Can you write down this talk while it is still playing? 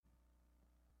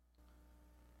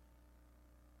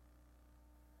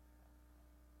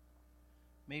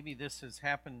Maybe this has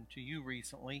happened to you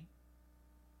recently.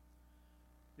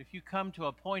 If you come to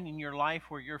a point in your life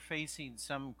where you're facing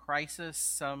some crisis,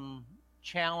 some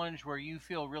challenge where you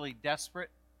feel really desperate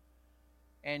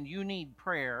and you need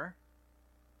prayer,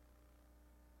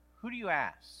 who do you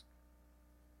ask?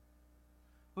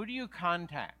 Who do you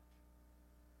contact?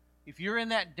 If you're in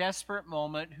that desperate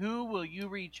moment, who will you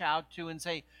reach out to and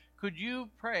say, could you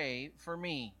pray for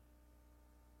me?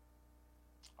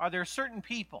 Are there certain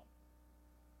people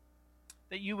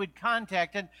that you would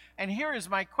contact? And here is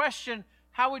my question,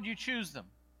 how would you choose them?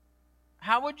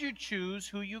 How would you choose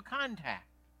who you contact?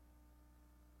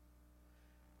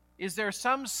 Is there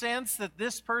some sense that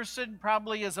this person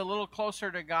probably is a little closer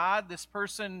to God? This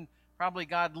person probably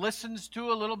God listens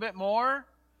to a little bit more?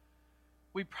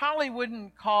 We probably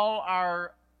wouldn't call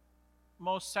our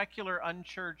most secular,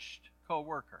 unchurched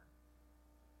co-worker.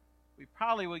 We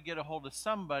probably would get a hold of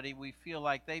somebody we feel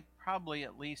like they probably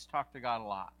at least talk to God a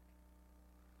lot.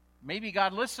 Maybe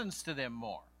God listens to them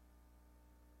more.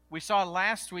 We saw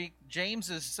last week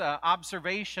James's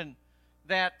observation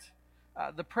that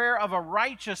the prayer of a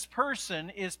righteous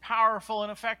person is powerful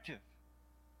and effective.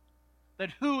 That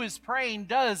who is praying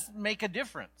does make a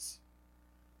difference.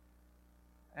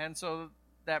 And so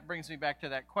that brings me back to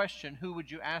that question, who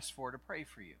would you ask for to pray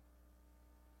for you?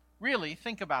 Really,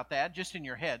 think about that just in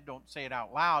your head. Don't say it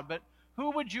out loud. But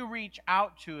who would you reach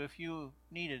out to if you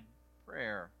needed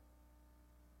prayer?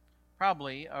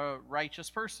 Probably a righteous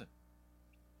person.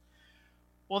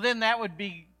 Well, then that would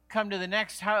come to the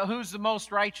next, who's the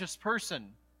most righteous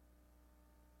person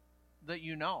that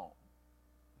you know?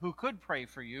 Who could pray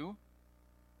for you?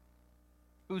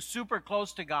 Who's super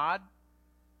close to God?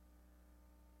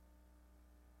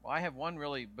 Well, I have one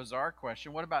really bizarre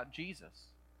question. What about Jesus?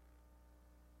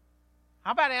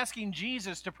 How about asking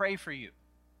Jesus to pray for you?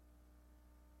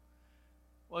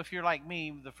 Well, if you're like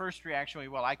me, the first reaction would be,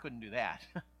 well, I couldn't do that.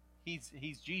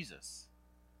 He's Jesus.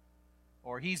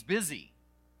 Or he's busy.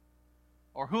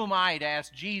 Or who am I to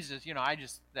ask Jesus?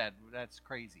 That's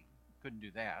crazy. Couldn't do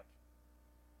that.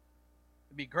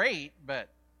 It'd be great, but...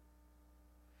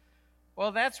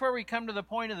 Well, that's where we come to the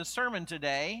point of the sermon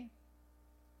today.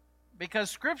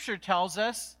 Because Scripture tells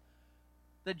us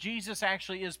that Jesus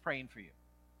actually is praying for you.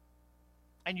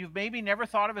 And you've maybe never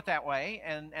thought of it that way,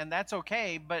 and that's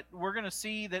okay, but we're going to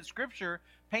see that Scripture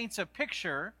paints a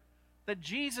picture that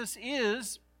Jesus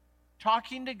is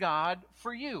talking to God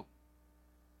for you.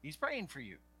 He's praying for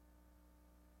you.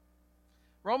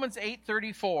 Romans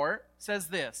 8:34 says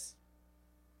this,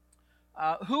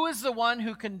 who is the one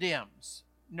who condemns?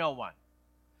 No one.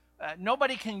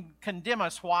 Nobody can condemn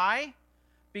us. Why?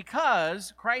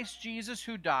 Because Christ Jesus,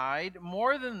 who died,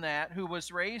 more than that, who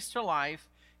was raised to life,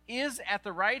 is at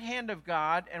the right hand of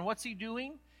God, and what's he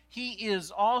doing? He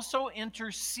is also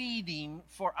interceding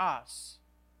for us.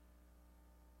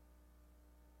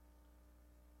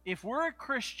 If we're a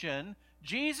Christian,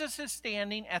 Jesus is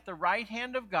standing at the right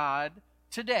hand of God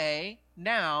today,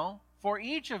 now, for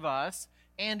each of us,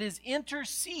 and is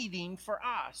interceding for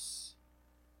us.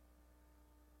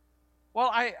 Well,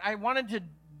 I wanted to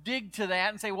dig to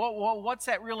that and say, well, what's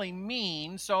that really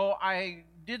mean? So I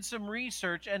did some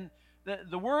research, and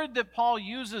the word that Paul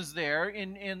uses there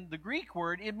in the Greek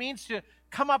word, it means to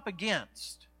come up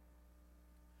against.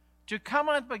 To come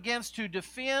up against, to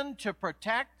defend, to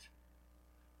protect,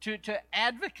 to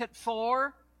advocate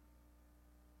for.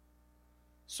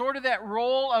 Sort of that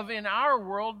role of, in our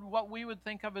world, what we would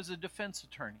think of as a defense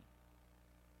attorney.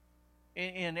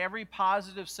 In every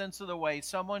positive sense of the way,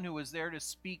 someone who is there to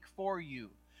speak for you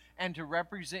and to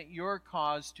represent your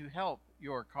cause, to help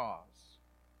your cause.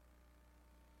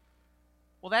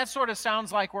 Well, that sort of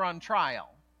sounds like we're on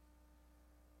trial.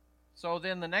 So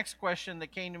then the next question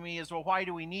that came to me is, well, why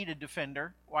do we need a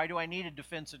defender? Why do I need a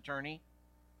defense attorney?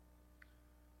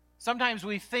 Sometimes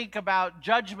we think about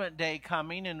Judgment Day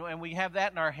coming, and we have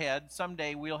that in our head.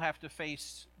 Someday we'll have to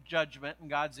face judgment and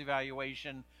God's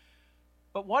evaluation.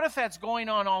 But what if that's going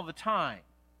on all the time?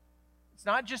 It's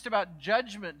not just about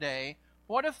Judgment Day.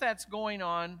 What if that's going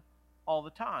on all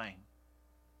the time?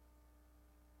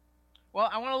 Well,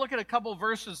 I want to look at a couple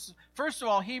verses. First of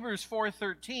all, Hebrews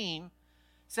 4:13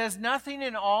 says, nothing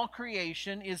in all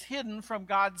creation is hidden from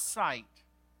God's sight.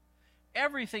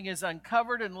 Everything is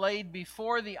uncovered and laid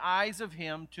before the eyes of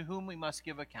him to whom we must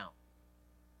give account.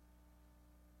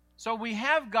 So we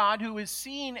have God who is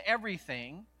seeing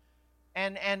everything,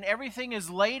 and everything is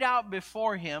laid out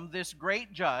before him, this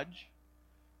great judge,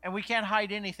 and we can't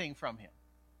hide anything from him.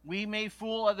 We may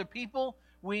fool other people,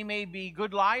 we may be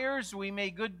good liars, we may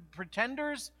be good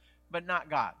pretenders, but not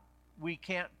God. We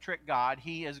can't trick God.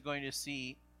 He is going to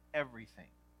see everything.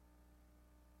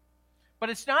 But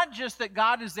it's not just that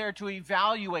God is there to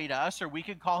evaluate us, or we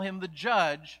could call him the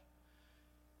judge.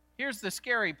 Here's the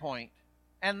scary point,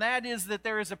 and that is that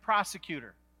there is a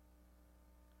prosecutor.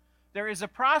 There is a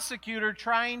prosecutor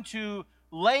trying to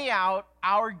lay out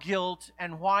our guilt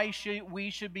and why we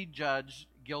should be judged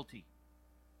guilty.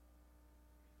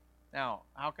 Now,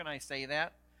 how can I say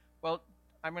that? Well,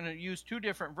 I'm going to use two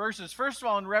different verses. First of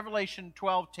all, in Revelation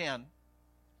 12:10,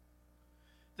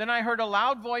 then I heard a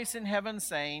loud voice in heaven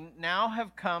saying, now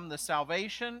have come the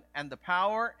salvation and the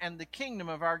power and the kingdom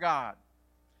of our God,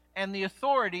 and the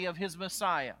authority of his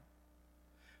Messiah.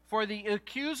 For the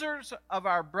accusers of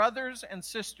our brothers and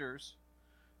sisters,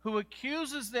 who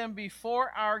accuses them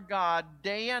before our God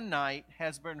day and night,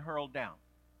 has been hurled down.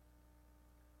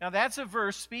 Now that's a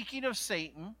verse speaking of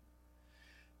Satan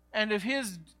and of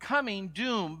his coming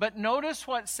doom. But notice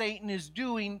what Satan is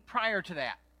doing prior to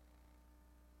that.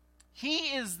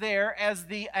 He is there as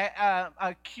the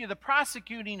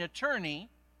prosecuting attorney,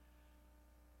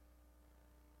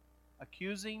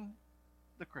 accusing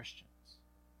the Christians,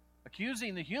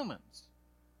 accusing the humans.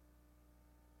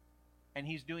 And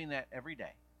he's doing that every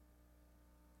day.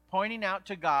 Pointing out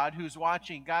to God, who's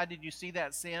watching, God, did you see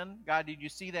that sin? God, did you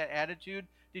see that attitude?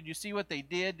 Did you see what they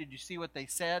did? Did you see what they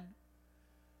said?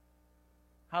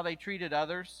 How they treated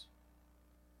others?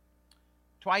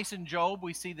 Twice in Job,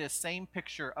 we see this same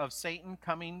picture of Satan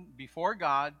coming before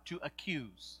God to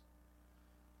accuse.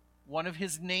 One of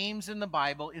his names in the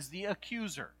Bible is the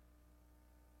accuser.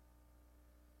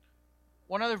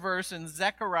 One other verse in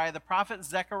Zechariah, the prophet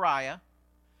Zechariah,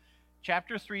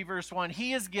 chapter 3, verse 1,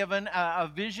 he is given a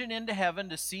vision into heaven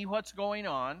to see what's going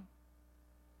on.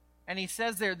 And he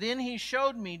says there, then he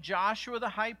showed me Joshua the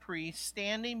high priest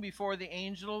standing before the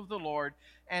angel of the Lord,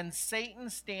 and Satan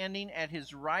standing at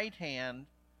his right hand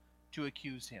to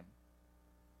accuse him.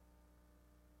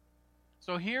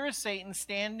 So here is Satan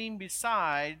standing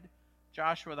beside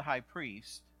Joshua the high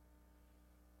priest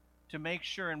to make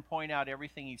sure and point out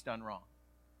everything he's done wrong.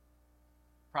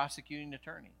 Prosecuting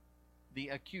attorney, the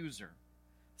accuser.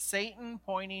 Satan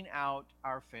pointing out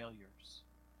our failures.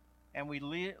 And we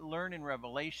learn in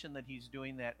Revelation that he's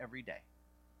doing that every day.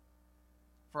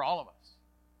 For all of us.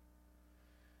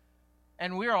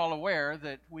 And we're all aware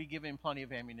that we give him plenty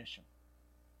of ammunition.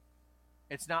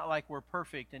 It's not like we're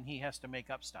perfect and he has to make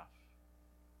up stuff.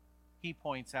 He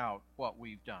points out what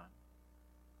we've done.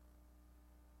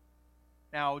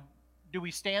 Now, do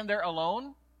we stand there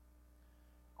alone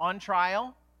on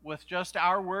trial with just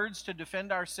our words to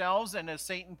defend ourselves? And as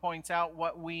Satan points out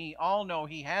what we all know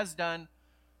he has done,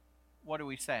 what do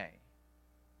we say?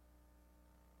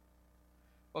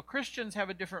 Well, Christians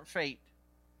have a different fate.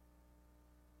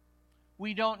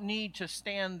 We don't need to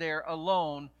stand there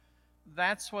alone.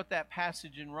 That's what that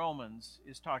passage in Romans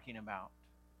is talking about.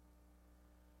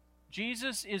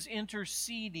 Jesus is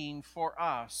interceding for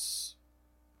us.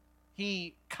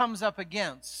 He comes up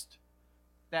against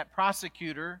that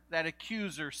prosecutor, that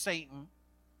accuser, Satan,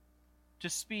 to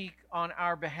speak on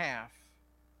our behalf.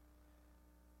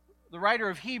 The writer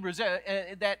of Hebrews,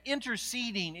 that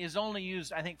interceding is only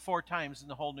used, I think, 4 times in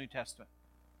the whole New Testament.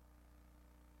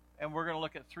 And we're going to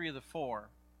look at 3 of the 4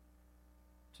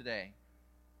 today.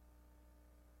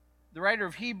 The writer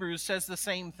of Hebrews says the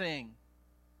same thing.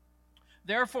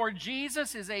 Therefore,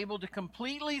 Jesus is able to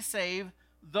completely save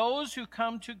those who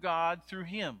come to God through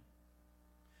him,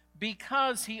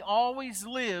 because he always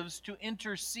lives to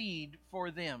intercede for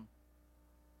them.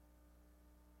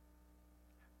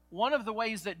 One of the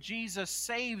ways that Jesus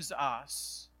saves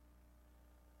us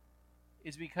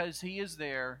is because he is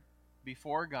there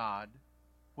before God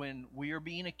when we are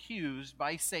being accused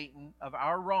by Satan of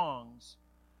our wrongs,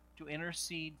 to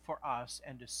intercede for us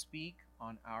and to speak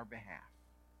on our behalf.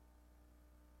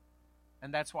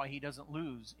 And that's why he doesn't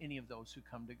lose any of those who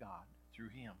come to God through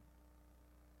him.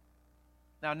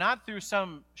 Now, not through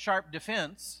some sharp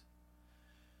defense,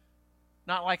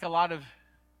 not like a lot of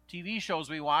TV shows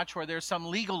we watch where there's some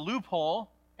legal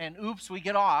loophole and oops, we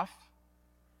get off,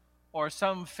 or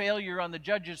some failure on the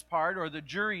judge's part or the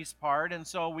jury's part, and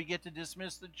so we get to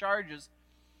dismiss the charges.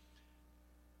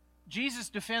 Jesus'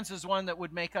 defense is one that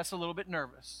would make us a little bit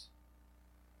nervous,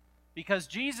 because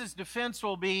Jesus' defense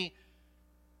will be,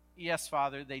 yes,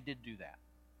 Father, they did do that.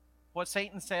 What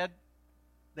Satan said,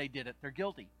 they did it. They're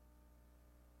guilty.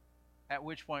 At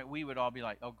which point we would all be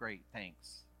like, oh, great,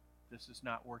 thanks. This is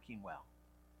not working well.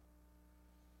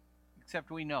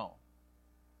 Except we know.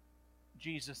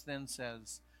 Jesus then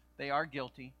says, they are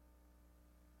guilty.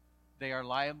 They are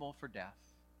liable for death.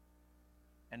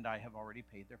 And I have already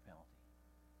paid their penalty.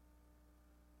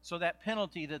 So that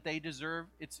penalty that they deserve,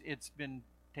 it's been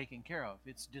taken care of.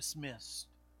 It's dismissed.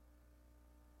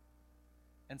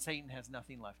 and Satan has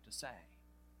nothing left to say.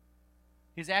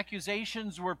 His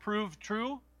accusations were proved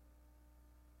true,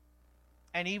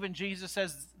 and even Jesus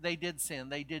says they did sin,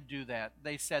 they did do that,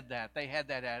 they said that, they had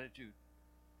that attitude.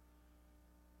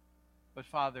 But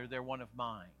Father, they're one of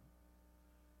mine.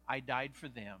 I died for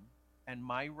them, and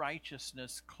my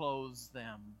righteousness clothes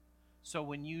them. So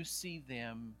when you see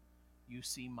them, you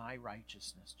see my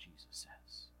righteousness, Jesus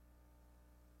says.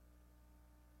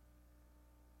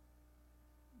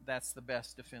 That's the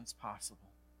best defense possible.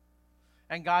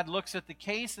 And God looks at the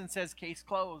case and says, case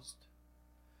closed.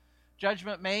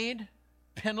 Judgment made,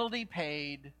 penalty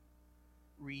paid,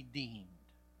 redeemed.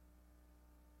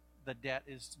 The debt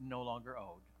is no longer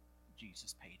owed.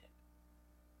 Jesus paid it.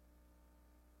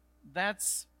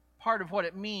 That's part of what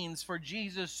it means for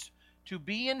Jesus to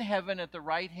be in heaven at the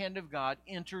right hand of God,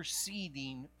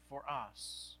 interceding for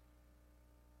us.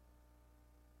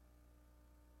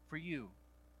 For you.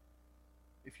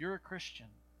 If you're a Christian,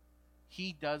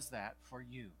 He does that for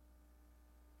you.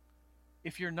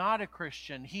 If you're not a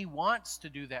Christian, He wants to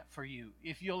do that for you,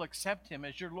 if you'll accept Him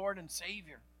as your Lord and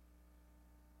Savior.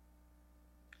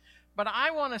 But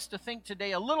I want us to think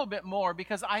today a little bit more,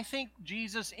 because I think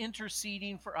Jesus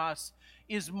interceding for us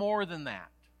is more than that.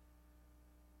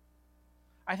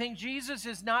 I think Jesus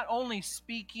is not only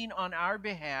speaking on our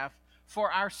behalf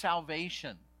for our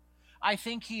salvation. I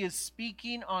think He is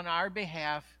speaking on our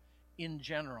behalf in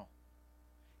general.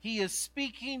 He is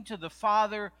speaking to the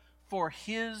Father for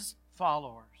His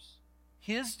followers,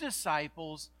 His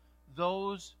disciples,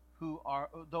 those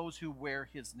who wear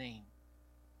His name.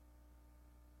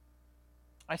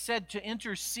 I said to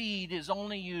intercede is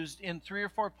only used in 3 or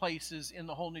 4 places in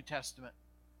the whole New Testament,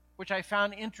 which I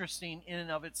found interesting in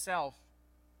and of itself.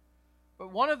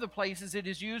 But one of the places it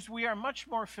is used we are much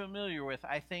more familiar with,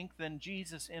 I think, than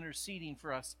Jesus interceding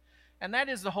for us, and that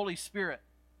is the Holy Spirit.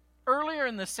 Earlier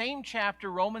in the same chapter,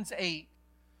 Romans 8,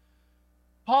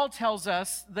 Paul tells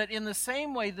us that in the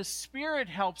same way the Spirit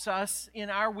helps us in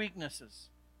our weaknesses.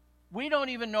 We don't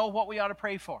even know what we ought to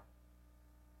pray for.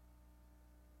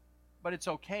 But it's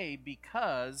okay,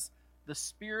 because the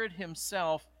Spirit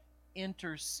Himself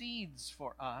intercedes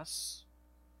for us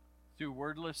through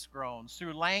wordless groans,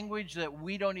 through language that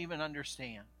we don't even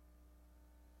understand.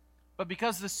 But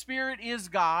because the Spirit is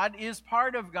God, is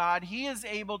part of God, He is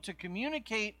able to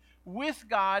communicate with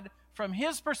God from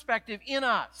His perspective in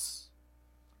us.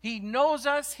 He knows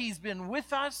us, He's been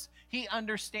with us, He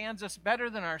understands us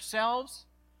better than ourselves.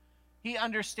 He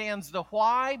understands the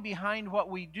why behind what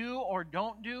we do or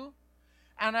don't do.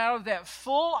 And out of that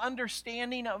full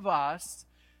understanding of us,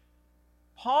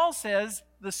 Paul says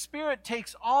the Spirit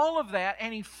takes all of that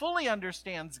and He fully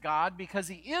understands God because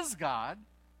He is God,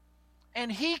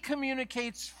 and He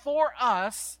communicates for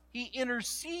us, He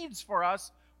intercedes for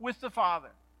us with the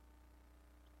Father,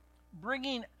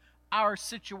 bringing our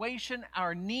situation,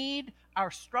 our need, our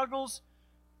struggles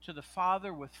to the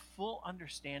Father with full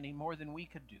understanding, more than we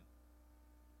could do.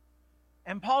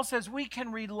 And Paul says we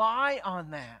can rely on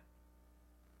that.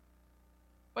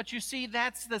 But you see,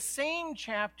 that's the same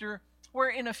chapter where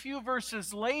in a few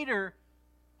verses later,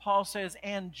 Paul says,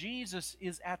 and Jesus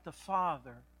is at the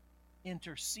Father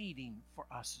interceding for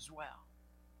us as well.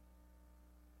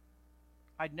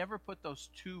 I'd never put those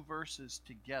 2 verses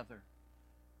together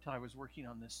till I was working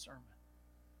on this sermon.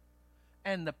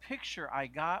 And the picture I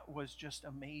got was just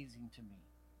amazing to me.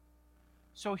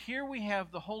 So here we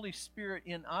have the Holy Spirit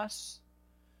in us,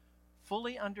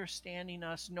 fully understanding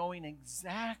us, knowing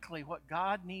exactly what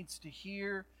God needs to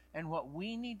hear and what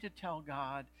we need to tell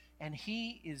God, and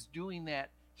He is doing that.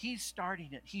 He's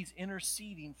starting it. He's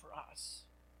interceding for us.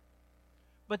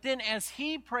 But then as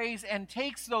He prays and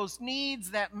takes those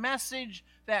needs, that message,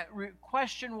 that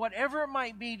question, whatever it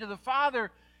might be, to the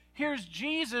Father, here's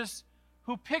Jesus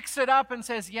who picks it up and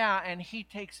says, yeah, and He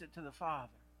takes it to the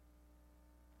Father.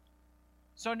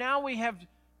 So now we have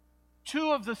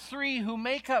 2 of the 3 who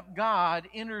make up God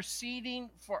interceding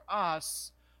for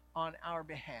us on our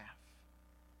behalf.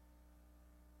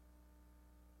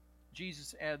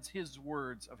 Jesus adds His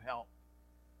words of help.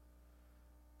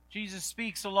 Jesus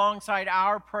speaks alongside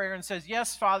our prayer and says,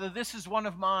 yes, Father, this is one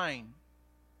of mine.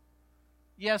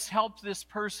 Yes, help this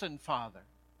person, Father.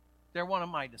 They're one of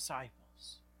my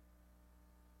disciples.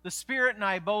 The Spirit and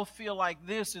I both feel like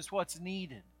this is what's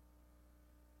needed.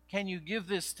 Can you give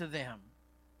this to them?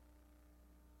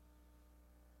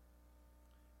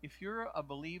 If you're a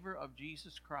believer of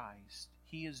Jesus Christ,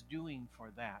 He is doing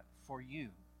for that for you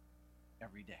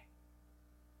every day.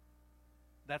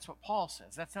 That's what Paul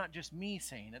says. That's not just me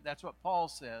saying it. That's what Paul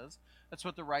says. That's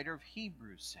what the writer of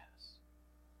Hebrews says.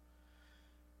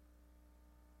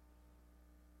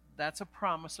 That's a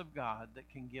promise of God that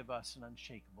can give us an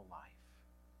unshakable life.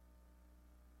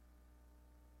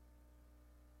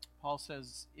 Paul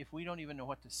says, if we don't even know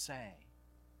what to say,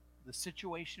 the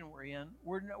situation we're in,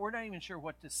 we're not even sure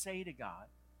what to say to God.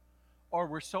 Or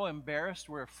we're so embarrassed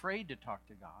we're afraid to talk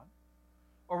to God.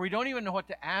 Or we don't even know what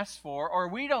to ask for. Or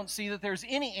we don't see that there's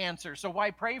any answer. So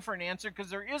why pray for an answer? Because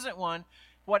there isn't one.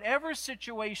 Whatever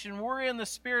situation we're in, the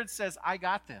Spirit says, I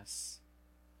got this.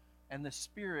 And the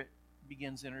Spirit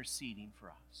begins interceding for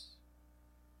us.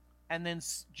 And then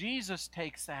Jesus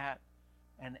takes that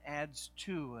and adds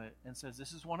to it and says,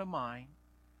 this is one of mine.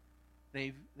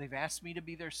 They've asked me to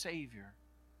be their Savior.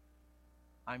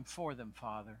 I'm for them,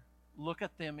 Father. Look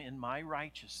at them in my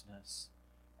righteousness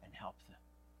and help them.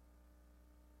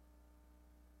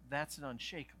 That's an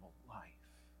unshakable life.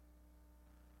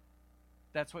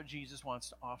 That's what Jesus wants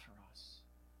to offer us.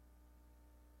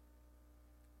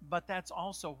 But that's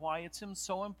also why it's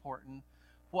so important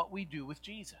what we do with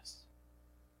Jesus.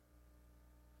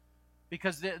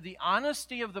 Because the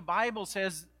honesty of the Bible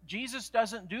says Jesus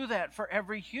doesn't do that for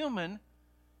every human.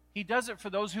 He does it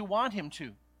for those who want him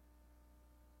to.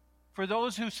 For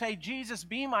those who say, Jesus,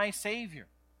 be my Savior.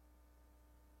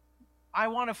 I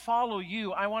want to follow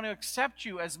you. I want to accept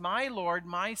you as my Lord,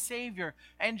 my Savior.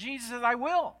 And Jesus says, I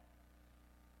will.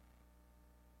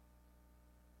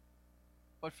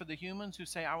 But for the humans who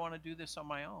say, I want to do this on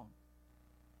my own.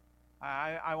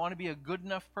 I want to be a good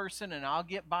enough person and I'll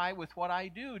get by with what I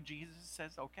do. Jesus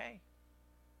says, okay.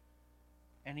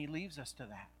 And he leaves us to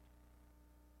that.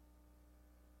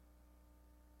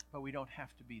 But we don't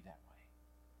have to be that way.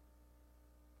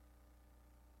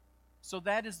 So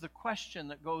that is the question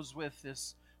that goes with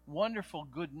this wonderful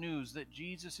good news that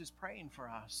Jesus is praying for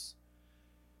us.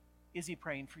 Is he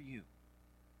praying for you?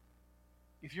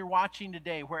 If you're watching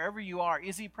today, wherever you are,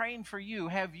 is he praying for you?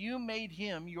 Have you made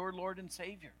him your Lord and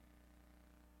Savior?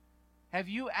 Have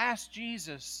you asked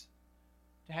Jesus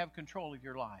to have control of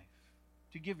your life,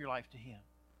 to give your life to him?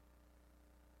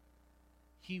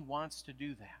 He wants to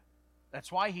do that.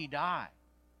 That's why he died.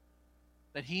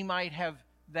 That he might have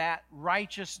that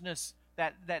righteousness,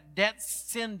 that debt,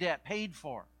 sin debt paid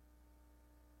for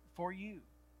you.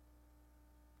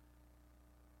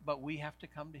 But we have to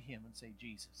come to him and say,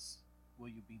 Jesus, will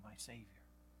you be my Savior?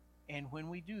 And when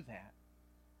we do that,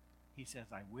 he says,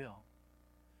 I will.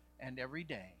 And every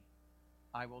day,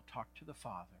 I will talk to the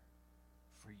Father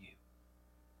for you.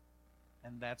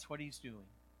 And that's what he's doing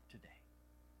today.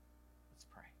 Let's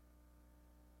pray.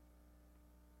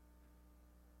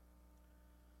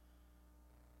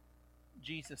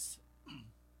 Jesus,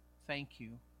 thank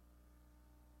you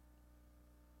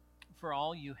for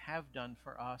all you have done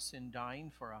for us in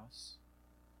dying for us,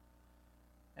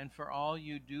 and for all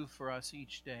you do for us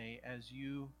each day as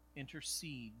you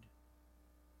intercede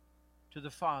to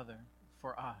the Father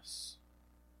for us.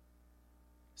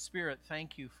 Spirit,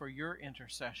 thank you for your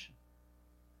intercession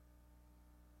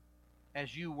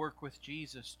as you work with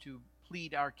Jesus to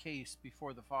plead our case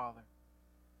before the Father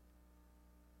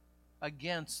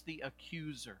against the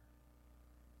accuser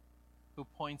who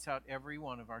points out every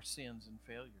one of our sins and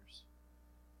failures.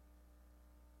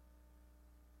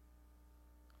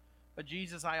 But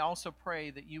Jesus, I also pray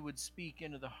that you would speak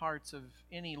into the hearts of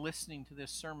any listening to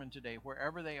this sermon today,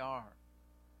 wherever they are,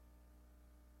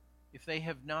 if they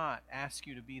have not asked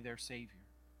you to be their Savior,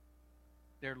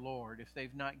 their Lord, if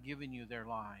they've not given you their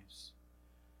lives.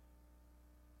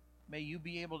 May you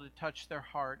be able to touch their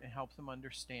heart and help them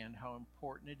understand how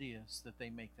important it is that they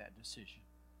make that decision.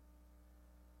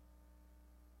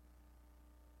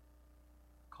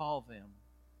 Call them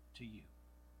to you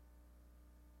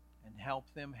and help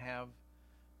them have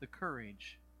the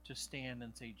courage to stand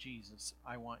and say, Jesus,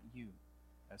 I want you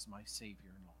as my Savior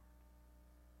and Lord.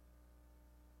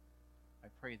 I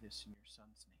pray this in your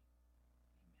Son's name.